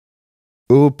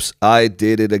Oops, I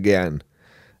did it again.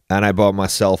 And I bought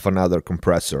myself another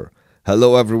compressor.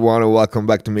 Hello everyone and welcome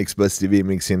back to MixbusTV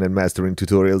mixing and mastering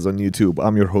tutorials on YouTube.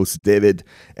 I'm your host David,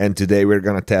 and today we're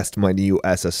gonna test my new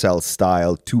SSL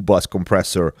style 2-bus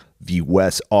compressor, the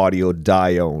WesAudio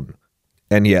DIONE.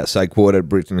 And yes, I quoted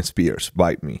Britney Spears,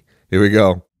 bite me. Here we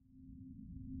go.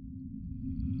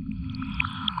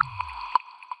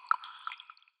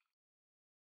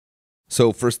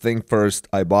 So first thing first,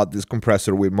 I bought this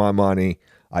compressor with my money.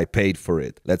 I paid for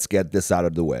it. Let's get this out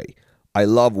of the way. I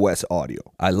love WesAudio.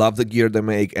 I love the gear they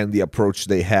make and the approach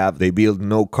they have. They build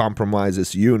no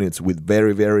compromises units with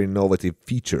very innovative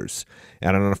features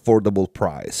at an affordable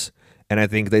price. And I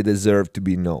think they deserve to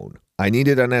be known. I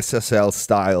needed an SSL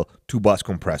style 2-bus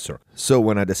compressor. So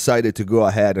when I decided to go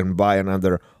ahead and buy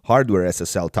another hardware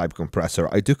SSL type compressor,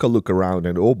 I took a look around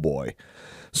and oh boy,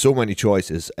 so many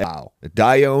choices. Wow.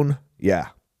 DIONE? Yeah,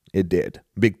 it did.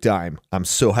 Big time. I'm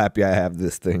so happy I have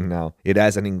this thing now. It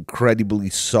has an incredibly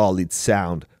solid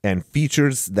sound and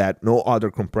features that no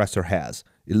other compressor has.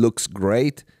 It looks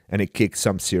great and it kicks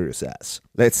some serious ass.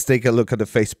 Let's take a look at the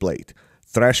faceplate.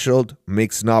 Threshold,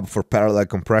 mix knob for parallel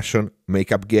compression,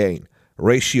 makeup gain.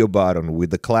 Ratio button with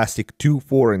the classic 2,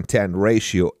 4, and 10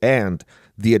 ratio and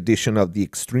the addition of the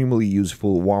extremely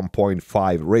useful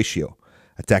 1.5 ratio.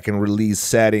 Attack and release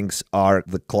settings are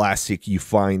the classic you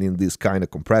find in these kind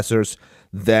of compressors.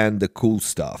 Then the cool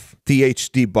stuff.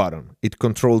 THD button. It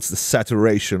controls the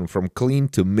saturation from clean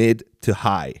to mid to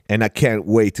high. And I can't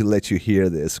wait to let you hear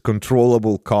this.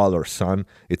 Controllable color, son.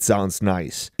 It sounds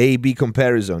nice. A/B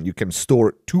comparison. You can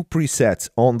store 2 presets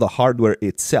on the hardware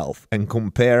itself and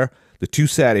compare the 2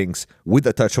 settings with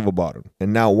the touch of a button.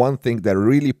 And now one thing that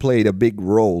really played a big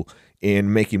role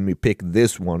in making me pick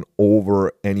this one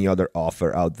over any other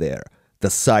offer out there. The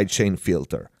sidechain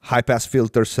filter. High-pass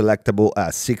filter selectable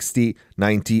as 60,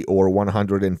 90, or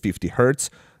 150 Hz.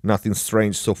 Nothing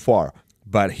strange so far.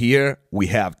 But here we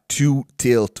have 2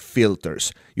 tilt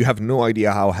filters. You have no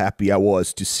idea how happy I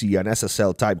was to see an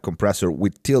SSL type compressor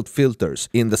with tilt filters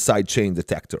in the sidechain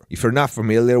detector. If you're not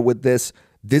familiar with this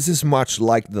is much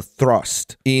like the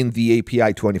thrust in the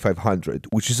API 2500,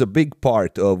 which is a big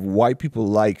part of why people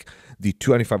like the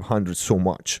 2500 so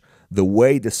much. The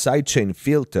way the sidechain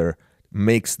filter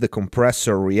makes the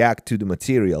compressor react to the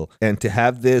material, and to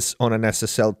have this on an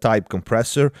SSL type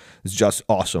compressor is just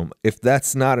awesome. If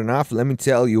that's not enough, let me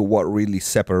tell you what really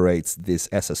separates this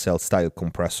SSL style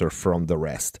compressor from the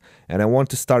rest. And I want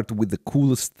to start with the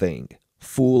coolest thing: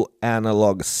 full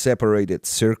analog separated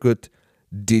circuit,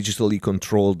 digitally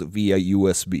controlled via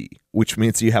USB, which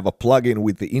means you have a plugin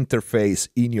with the interface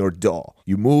in your DAW.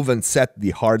 You move and set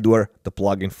the hardware, the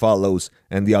plugin follows,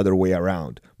 and the other way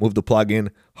around. Move the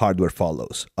plugin, hardware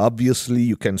follows. Obviously,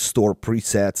 you can store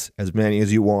presets, as many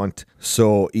as you want,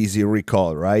 so easy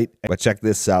recall, right? But check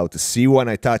this out. See when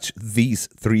I touch these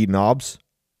 3 knobs?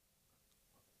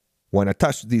 When I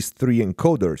touch these 3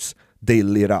 encoders, they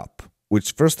lit up,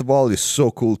 which first of all is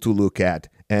so cool to look at,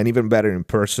 and even better in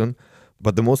person.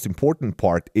 But the most important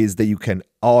part is that you can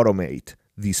automate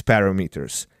these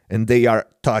parameters, and they are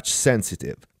touch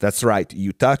sensitive. That's right,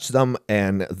 you touch them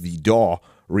and the DAW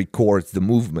records the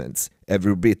movements,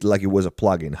 every bit like it was a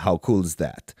plugin. How cool is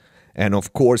that? And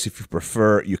of course, if you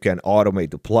prefer, you can automate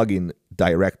the plugin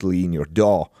directly in your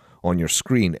DAW on your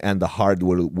screen, and the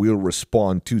hardware will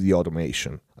respond to the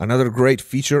automation. Another great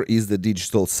feature is the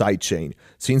digital sidechain.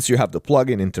 Since you have the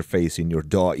plugin interface in your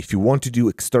DAW, if you want to do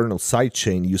external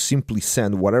sidechain, you simply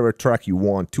send whatever track you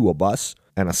want to a bus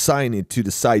and assign it to the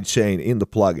sidechain in the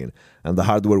plugin, and the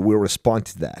hardware will respond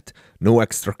to that. No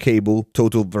extra cable,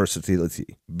 total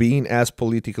versatility. Being as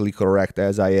politically correct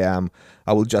as I am,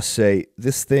 I will just say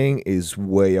this thing is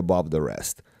way above the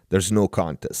rest. There's no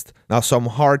contest. Now, some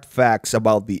hard facts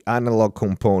about the analog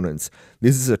components.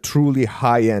 This is a truly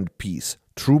high-end piece.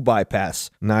 True bypass,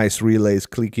 nice relays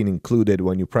clicking included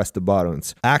when you press the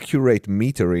buttons. Accurate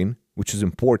metering, which is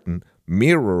important,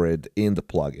 mirrored in the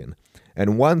plugin.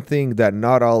 And one thing that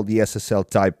not all the SSL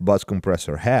type bus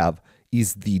compressor have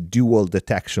is the dual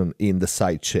detection in the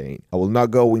sidechain. I will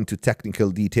not go into technical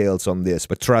details on this,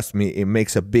 but trust me, it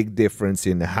makes a big difference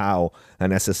in how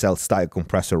an SSL style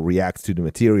compressor reacts to the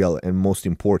material, and most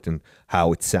important,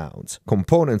 how it sounds.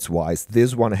 Components wise,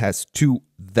 this one has 2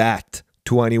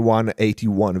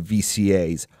 2181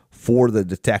 VCAs for the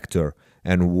detector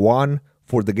and 1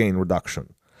 for the gain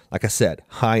reduction. Like I said,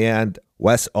 high-end.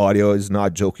 WesAudio is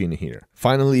not joking here.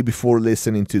 Finally, before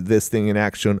listening to this thing in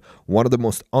action, one of the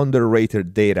most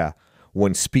underrated data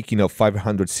when speaking of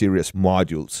 500 series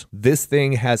modules. This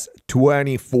thing has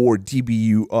 24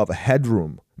 dBu of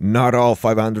headroom. Not all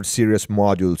 500 series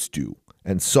modules do,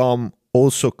 and some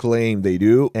also claim they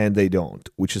do and they don't,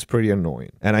 which is pretty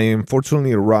annoying. And I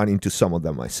unfortunately run into some of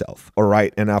them myself.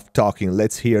 Alright, enough talking,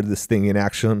 let's hear this thing in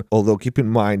action, although keep in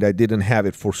mind I didn't have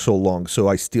it for so long, so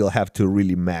I still have to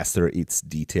really master its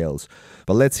details.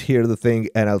 But let's hear the thing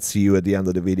and I'll see you at the end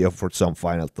of the video for some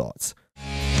final thoughts.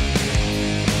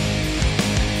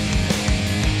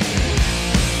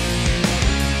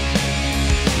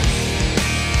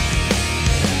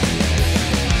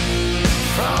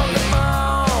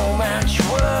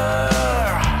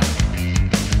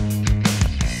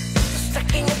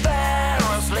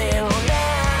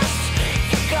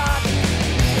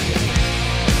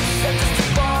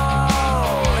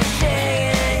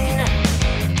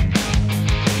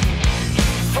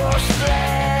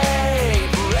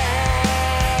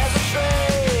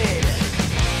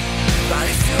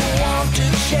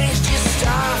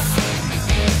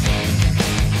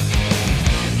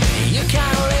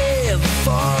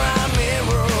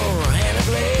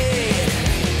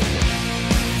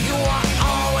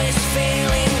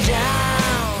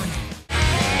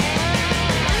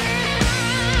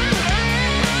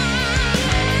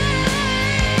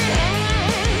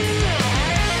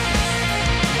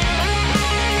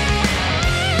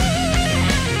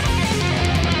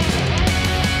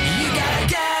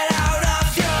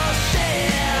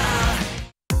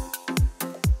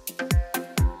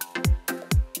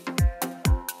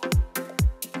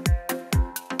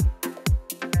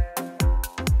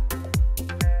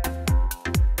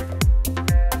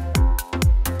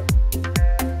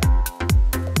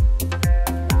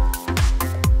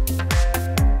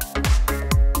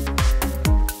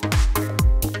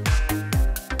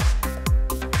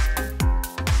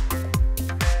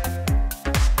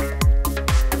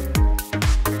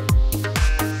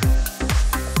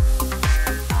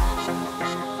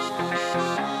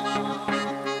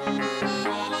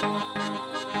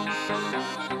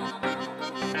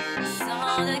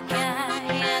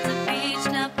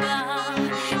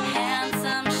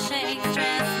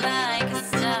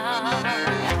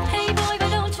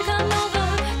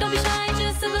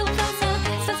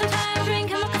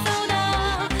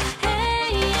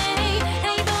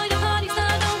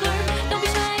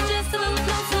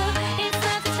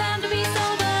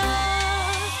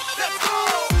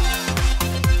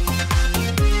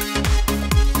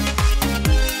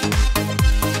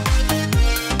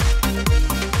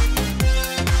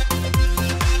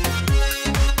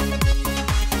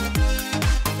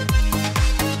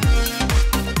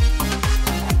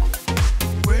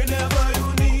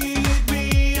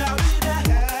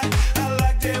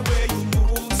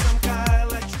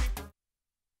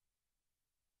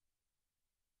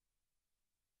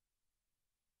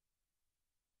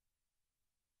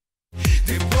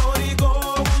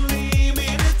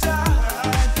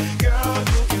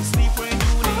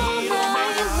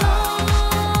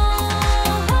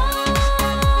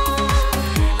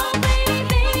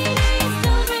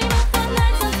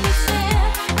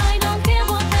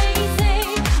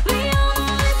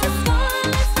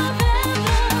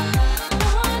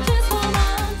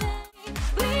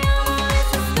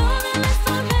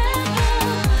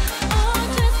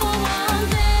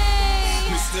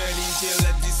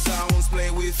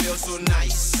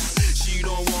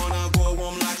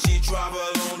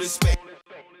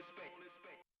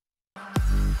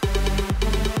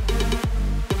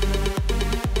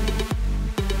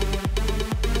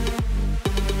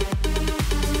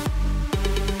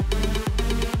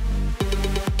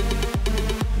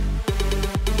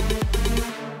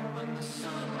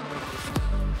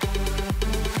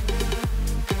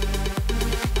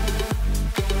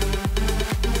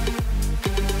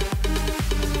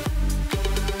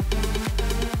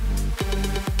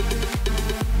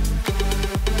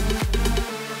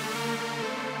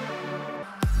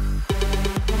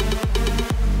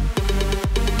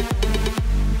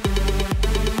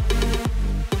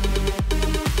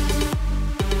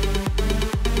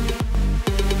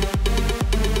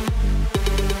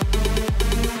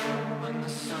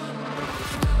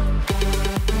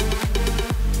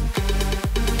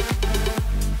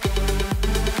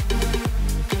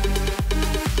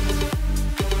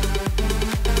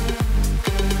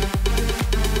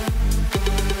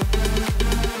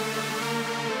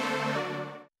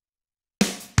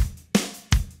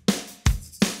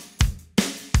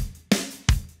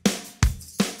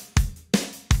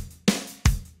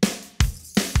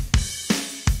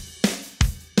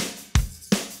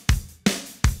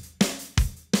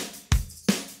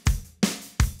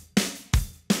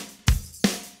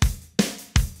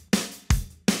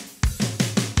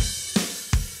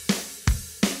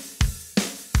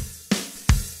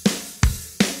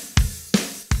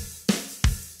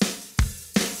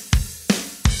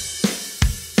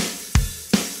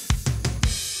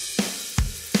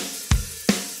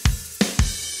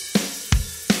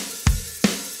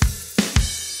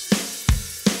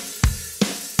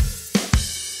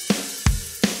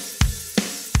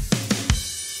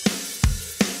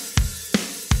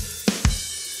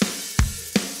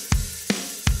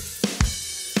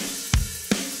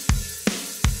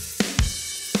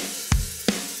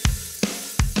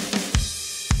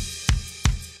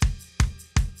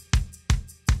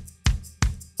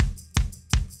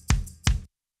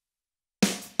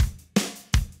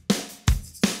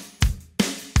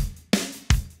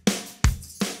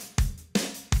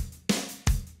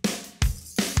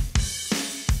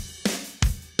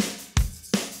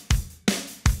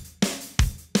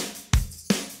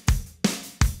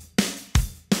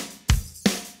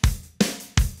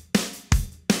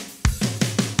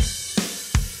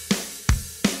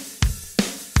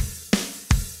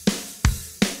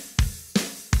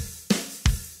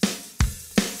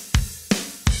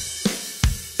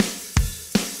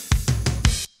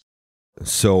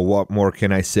 So what more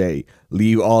can I say?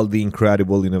 Leave all the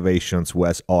incredible innovations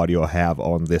WesAudio have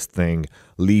on this thing.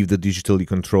 Leave the digitally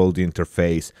controlled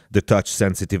interface, the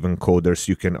touch-sensitive encoders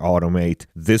you can automate.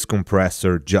 This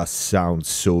compressor just sounds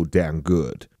so damn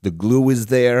good. The glue is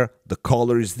there, the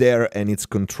color is there, and it's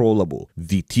controllable.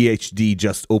 The THD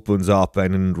just opens up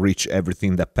and enrich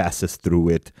everything that passes through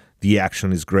it. The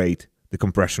action is great. The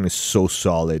compression is so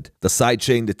solid. The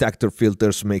sidechain detector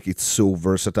filters make it so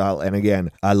versatile, and again,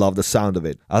 I love the sound of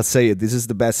it. I'll say it, this is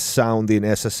the best sounding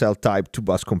SSL Type 2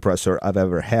 bus compressor I've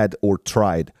ever had or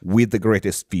tried, with the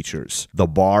greatest features. The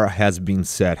bar has been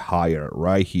set higher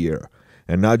right here,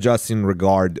 and not just in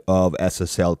regard of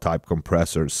SSL type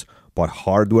compressors, but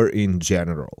hardware in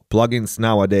general. Plugins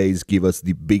nowadays give us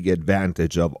the big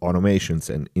advantage of automations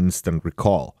and instant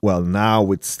recall. Well, now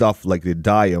with stuff like the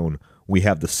DIONE, we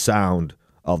have the sound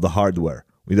of the hardware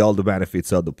with all the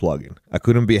benefits of the plugin. I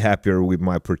couldn't be happier with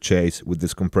my purchase with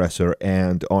this compressor,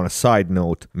 and on a side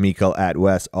note, Mikkel at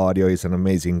WesAudio is an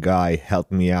amazing guy,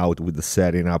 helped me out with the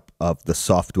setting up of the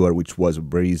software, which was a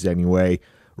breeze anyway.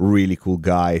 Really cool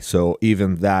guy, so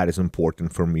even that is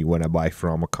important for me when I buy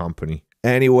from a company.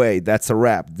 Anyway, that's a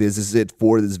wrap. This is it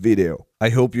for this video. I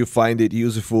hope you find it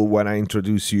useful when I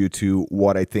introduce you to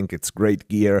what I think it's great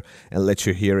gear and let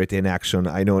you hear it in action.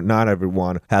 I know not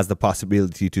everyone has the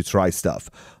possibility to try stuff.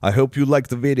 I hope you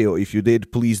liked the video. If you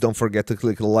did, please don't forget to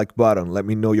click the like button. Let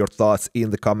me know your thoughts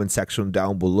in the comment section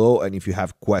down below, and if you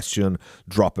have a question,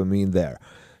 drop them in there.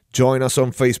 Join us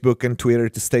on Facebook and Twitter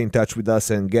to stay in touch with us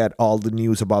and get all the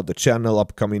news about the channel,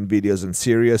 upcoming videos and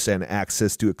series, and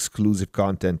access to exclusive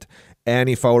content. And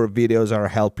if our videos are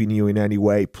helping you in any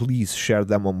way, please share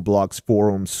them on blogs,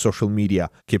 forums, social media.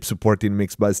 Keep supporting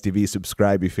MixbusTV,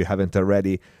 subscribe if you haven't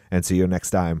already, and see you next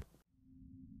time.